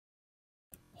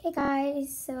Hey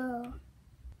guys, so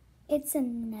it's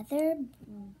another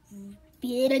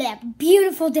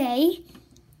beautiful day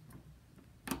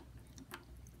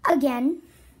again,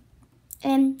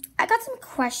 and I got some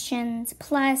questions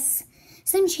plus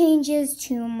some changes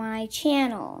to my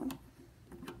channel.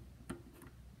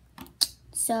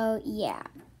 So yeah,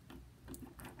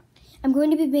 I'm going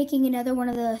to be making another one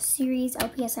of the series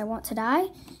LPS I Want to Die,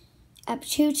 up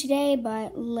 2 today,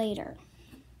 but later.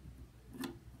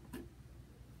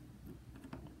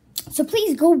 So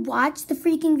please go watch the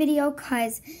freaking video,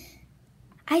 because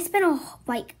I spent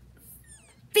like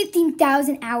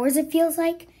 15,000 hours, it feels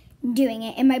like, doing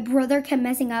it. And my brother kept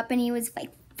messing up, and he was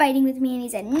like fighting with me, and he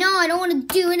said, no, I don't want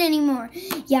to do it anymore.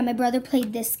 Yeah, my brother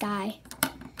played this guy.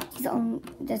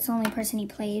 That's the only person he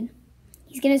played.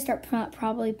 He's going to start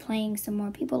probably playing some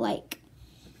more people. Like,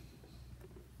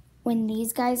 when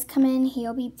these guys come in,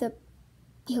 he'll be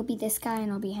this guy,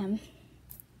 and I'll be him.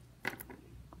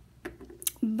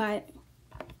 But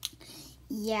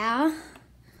yeah,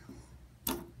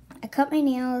 I cut my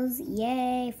nails.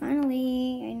 Yay,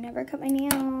 finally. I never cut my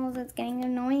nails. It's getting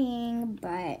annoying.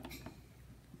 But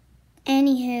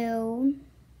anywho,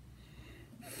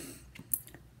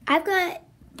 I've got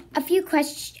a few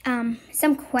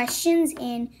some questions,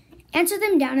 and answer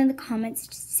them down in the comments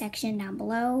section down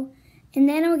below. And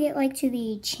then I'll get to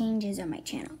the changes on my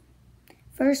channel.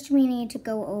 First, we need to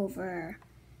go over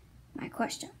my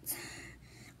questions.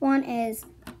 One is,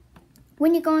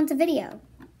 when you go into video,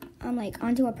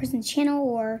 onto a person's channel,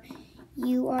 or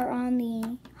you are on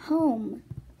the home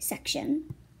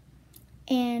section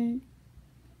and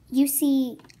you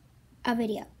see a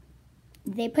video,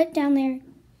 they put down there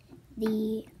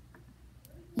the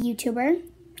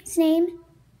YouTuber's name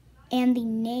and the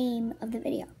name of the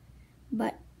video,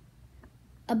 but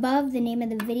above the name of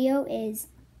the video is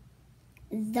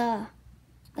a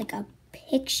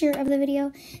picture of the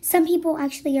video. Some people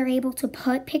actually are able to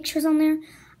put pictures on there.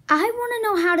 I want to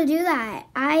know how to do that.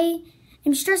 I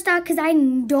am stressed out because I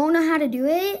don't know how to do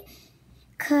it.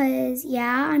 Because,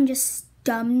 yeah, I'm just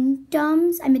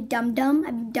dum-dums. I'm a dum-dum.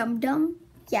 I'm a dum-dum.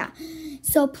 Yeah.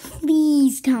 So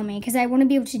please tell me, because I want to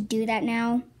be able to do that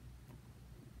now.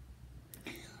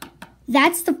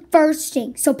 That's the first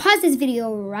thing. So pause this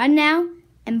video right now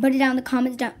and put it down in the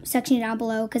comments section down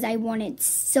below, because I want it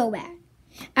so bad.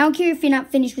 I don't care if you're not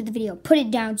finished with the video. Put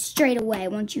it down straight away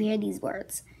once you hear these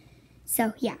words.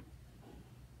 So, yeah.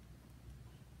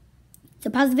 So,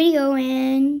 pause the video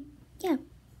and, yeah.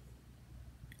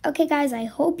 Okay, guys, I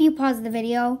hope you paused the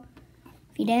video.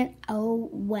 If you didn't, oh,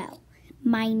 well.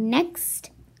 My next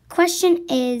question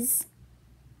is,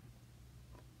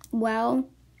 well,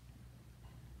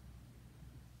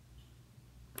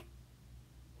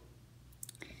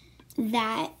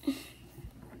 that...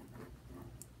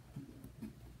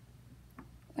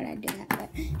 I do that, but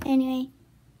anyway,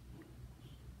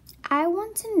 I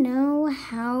want to know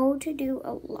how to do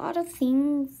a lot of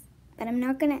things, but I'm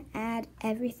not going to add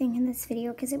everything in this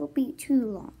video because it will be too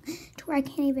long to where I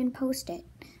can't even post it.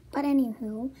 But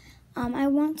anywho, I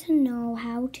want to know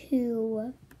how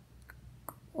to,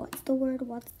 what's the word?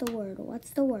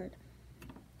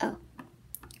 Oh,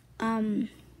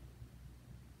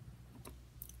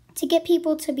 to get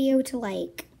people to be able to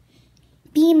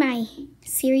be in my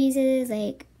series,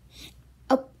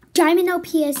 Diamond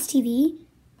LPS TV.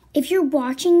 If you're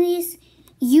watching this,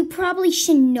 you probably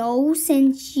should know,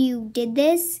 since you did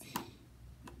this,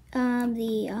 I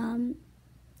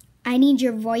Need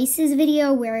Your Voices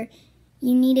video, where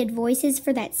you needed voices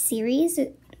for that series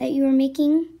that you were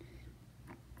making.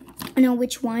 I don't know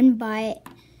which one, but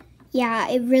yeah,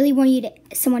 I really want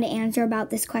someone to answer about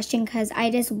this question, because I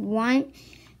just want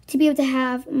to be able to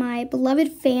have my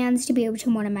beloved fans to be able to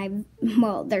one of my,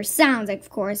 well, their sounds, of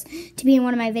course, to be in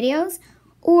one of my videos.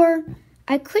 Or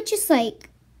I could just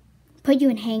put you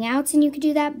in Hangouts and you could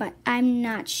do that, but I'm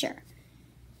not sure.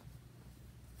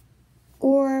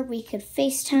 Or we could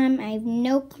FaceTime. I have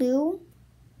no clue,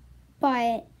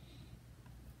 but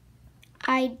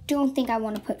I don't think I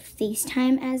want to put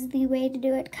FaceTime as the way to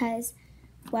do it, because,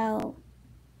 well,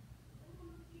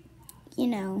 you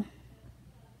know,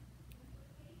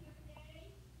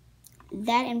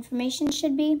 that information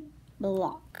should be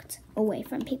blocked away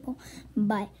from people.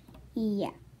 But yeah,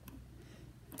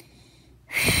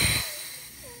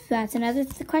 that's another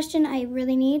question I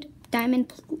really need.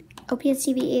 Diamond OPS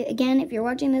TV, again, if you're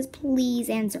watching this, please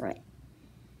answer it.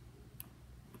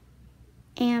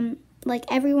 And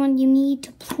everyone, you need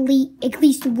to please, at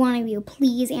least one of you,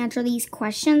 please answer these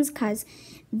questions, because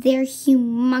they're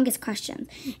humongous questions.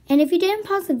 And if you didn't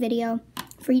pause the video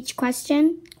for each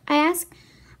question I ask,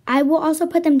 I will also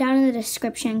put them down in the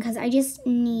description, because I just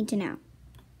need to know.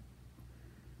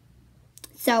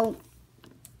 So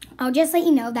I'll just let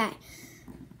you know that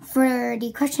for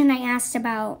the question I asked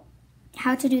about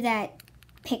how to do that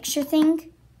picture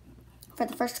thing, for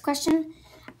the first question,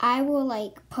 I will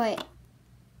like put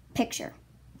picture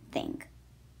thing,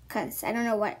 because I don't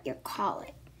know what you call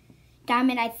it.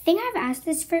 Diamond, I think I've asked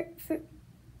this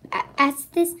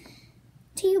asked this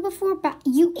to you before, but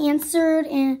you answered,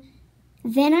 and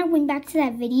then I went back to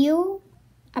that video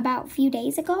about a few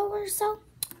days ago or so,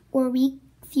 or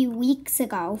few weeks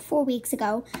ago, 4 weeks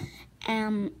ago.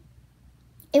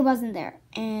 It wasn't there,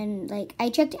 and like I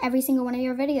checked every single one of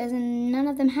your videos and none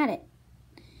of them had it.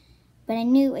 But I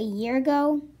knew a year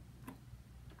ago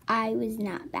I was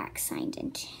not back signed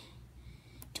into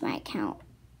my account,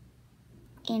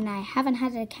 and I haven't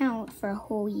had an account for a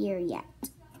whole year yet.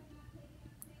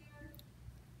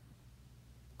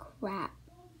 Crap.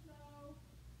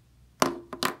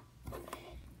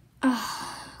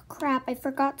 Oh, crap, I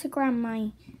forgot to grab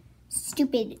my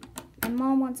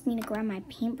mom wants me to grab my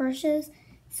paintbrushes,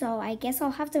 so I guess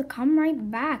I'll have to come right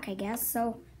back, I guess.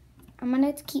 So I'm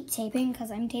gonna keep taping,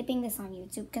 because I'm taping this on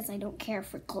YouTube because I don't care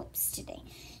for clips today.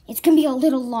 It's gonna be a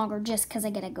little longer just because I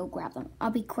gotta go grab them.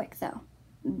 I'll be quick though.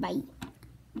 Bye.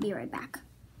 Be right back.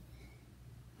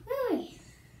 Hey.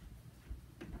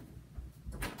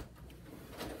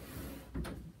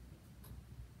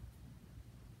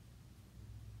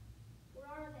 Where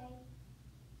are they?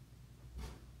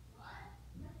 What?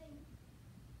 Nothing.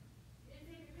 You didn't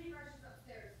take your paintbrushes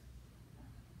upstairs.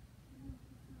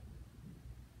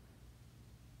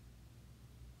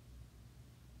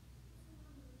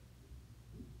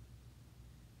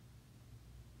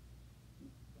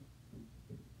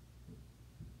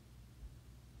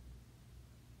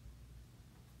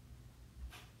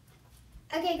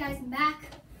 Okay guys, I'm back.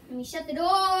 Let me shut the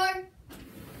door.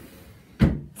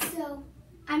 So,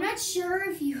 I'm not sure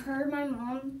if you heard my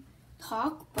mom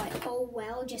talk, but oh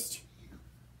well, just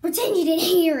pretend you didn't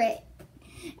hear it.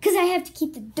 Because I have to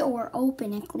keep the door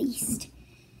open at least.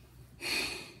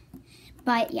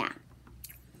 But yeah.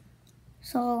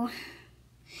 So,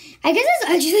 I guess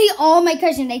that's actually all my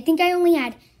questions. I think I only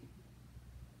had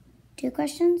 2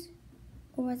 questions.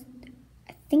 Or was it?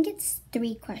 I think it's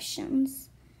 3 questions.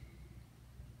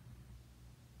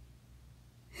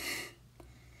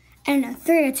 I don't know,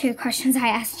 3 or 2 questions I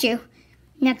asked you.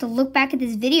 You have to look back at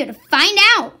this video to find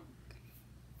out.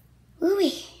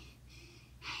 Ooh,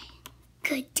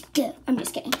 good to go. I'm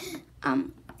just kidding.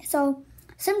 So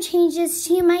some changes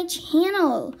to my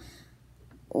channel.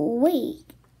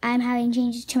 Wait, I'm having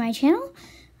changes to my channel?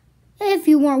 If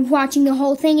you weren't watching the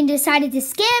whole thing and decided to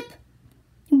skip,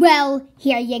 well,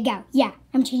 here you go. Yeah,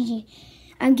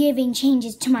 I'm giving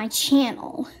changes to my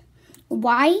channel.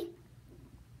 Why?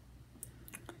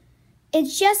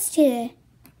 It's just to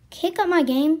kick up my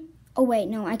game. Oh wait,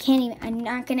 no, I can't even, I'm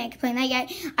not gonna explain that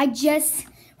yet. I just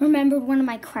remembered one of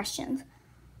my questions.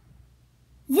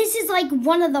 This is like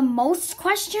one of the most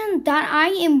questions that I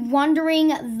am wondering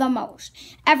the most.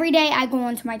 Every day I go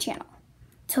onto my channel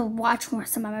to watch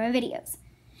some of my videos.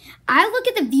 I look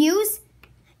at the views,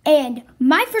 and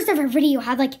my first ever video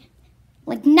had like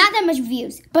not that much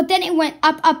views, but then it went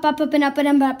up, and up,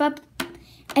 and up.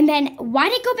 And then, why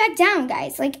did it go back down,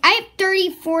 guys? Like, I have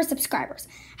 34 subscribers.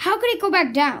 How could it go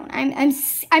back down?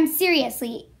 I'm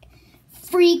seriously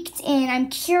freaked, and I'm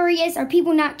curious. Are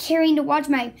people not caring to watch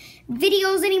my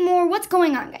videos anymore? What's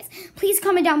going on, guys? Please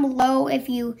comment down below if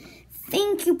you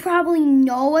think you probably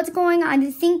know what's going on. I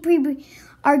think people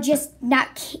are just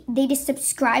not, they just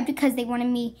subscribed because they wanted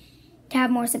me to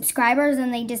have more subscribers,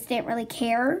 and they just didn't really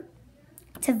care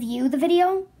to view the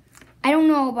video. I don't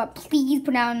know, but please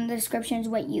put down in the description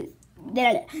what you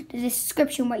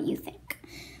think.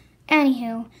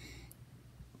 Anywho,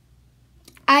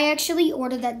 I actually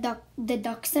ordered the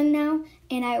Dachshund now,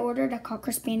 and I ordered a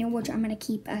Cocker Spaniel, which I'm gonna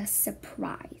keep a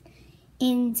surprise.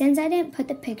 And since I didn't put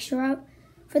the picture up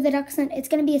for the Dachshund, it's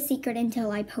gonna be a secret until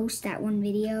I post that one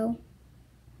video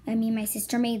that me and my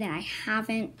sister made that I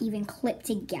haven't even clipped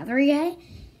together yet,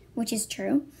 which is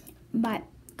true, but.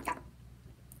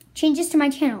 Changes to my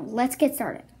channel. Let's get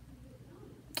started.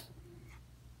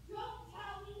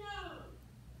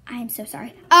 I am so sorry.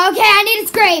 Okay, I need to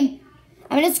scream.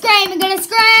 I'm gonna scream. I'm gonna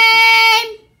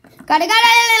scream. Gotta.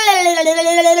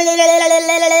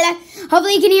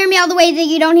 Hopefully you can hear me all the way that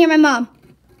you don't hear my mom.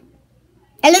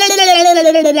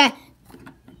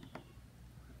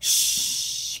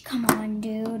 Shh. Come on,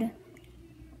 dude.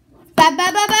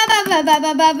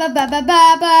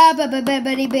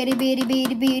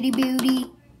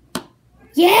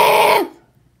 Yeah!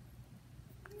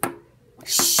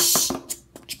 Shh.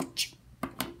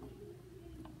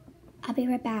 I'll be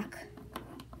right back.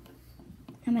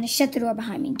 I'm gonna shut the door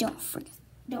behind me. Don't forget.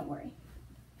 Don't worry.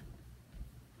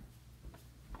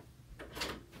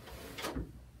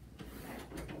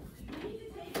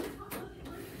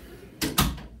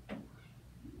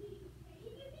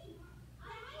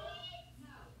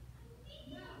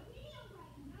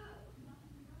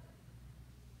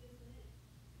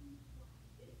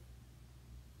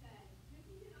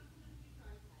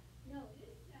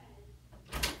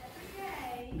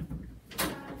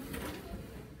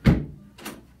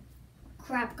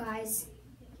 Crap, guys.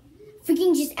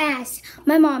 Freaking just asked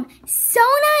my mom, so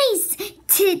nice,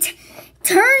 to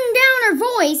turn down her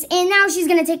voice, and now she's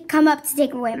gonna come up to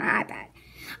take away my iPad.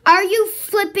 Are you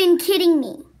flipping kidding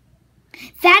me?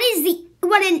 That is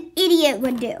what an idiot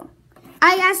would do.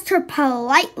 I asked her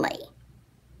politely.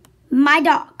 My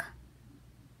dog.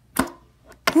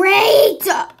 Great!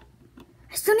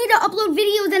 I still need to upload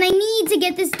videos and I need to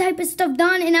get this type of stuff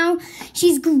done, and now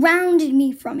she's grounded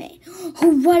me from it. Or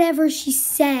whatever she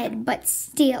said, but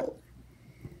still.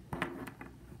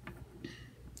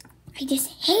 I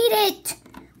just hate it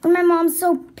when my mom's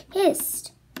so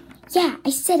pissed. Yeah,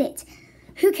 I said it.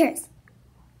 Who cares?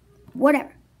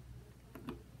 Whatever.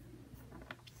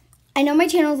 I know my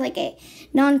channel is like a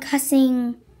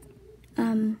non-cussing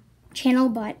channel,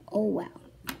 but oh well.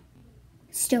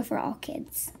 Still for all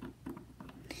kids.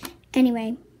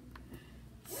 Anyway,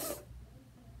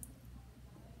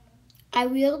 I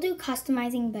will do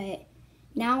customizing, but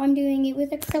now I'm doing it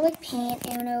with acrylic paint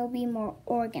and it'll be more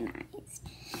organized.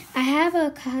 I have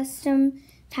a custom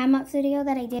time-lapse video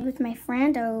that I did with my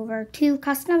friend over 2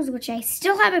 customs, which I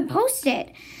still haven't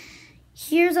posted.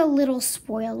 Here's a little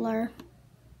spoiler.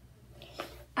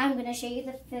 I'm going to show you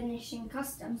the finishing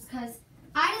customs because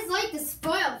I just like to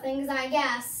spoil things, I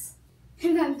guess.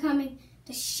 If I'm coming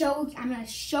to show you, I'm going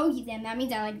to show you them. That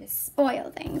means I like to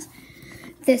spoil things.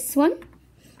 This one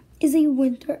is a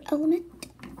winter element.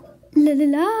 La la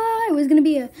la. It was going to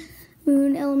be a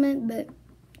moon element, but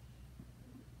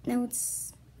now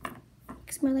it's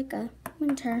more like a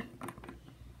winter.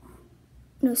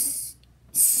 No,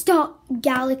 star,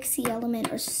 galaxy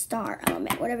element or star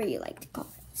element, whatever you like to call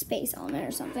it. Space element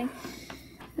or something.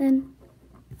 And then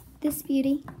this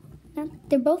beauty.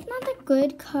 They're both not that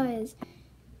good because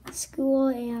school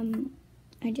and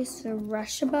I just a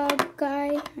rush about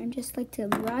guy. I just like to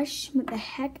rush the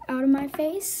heck out of my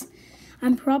face.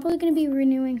 I'm probably going to be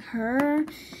renewing her.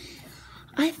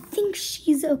 I think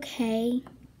she's okay.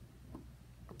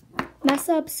 Mess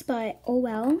ups, but oh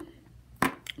well.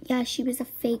 Yeah, she was a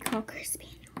fake Cocker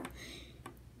Spaniel.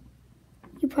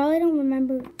 You probably don't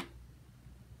remember.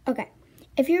 Okay.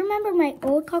 If you remember my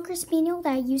old Cocker Spaniel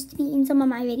that I used to be in some of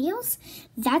my videos,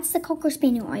 that's the Cocker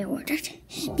Spaniel I ordered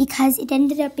because it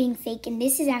ended up being fake, and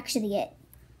this is actually it.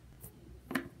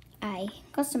 I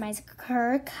customized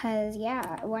her because,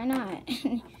 yeah, why not?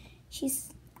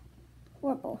 She's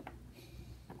horrible.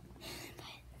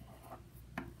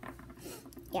 But,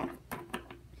 yeah.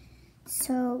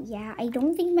 So, yeah, I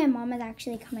don't think my mom is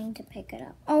actually coming to pick it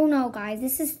up. Oh, no, guys,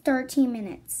 this is 13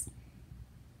 minutes.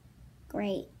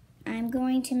 Great. I'm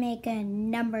going to make a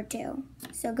number 2.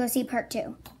 So go see part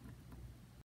 2.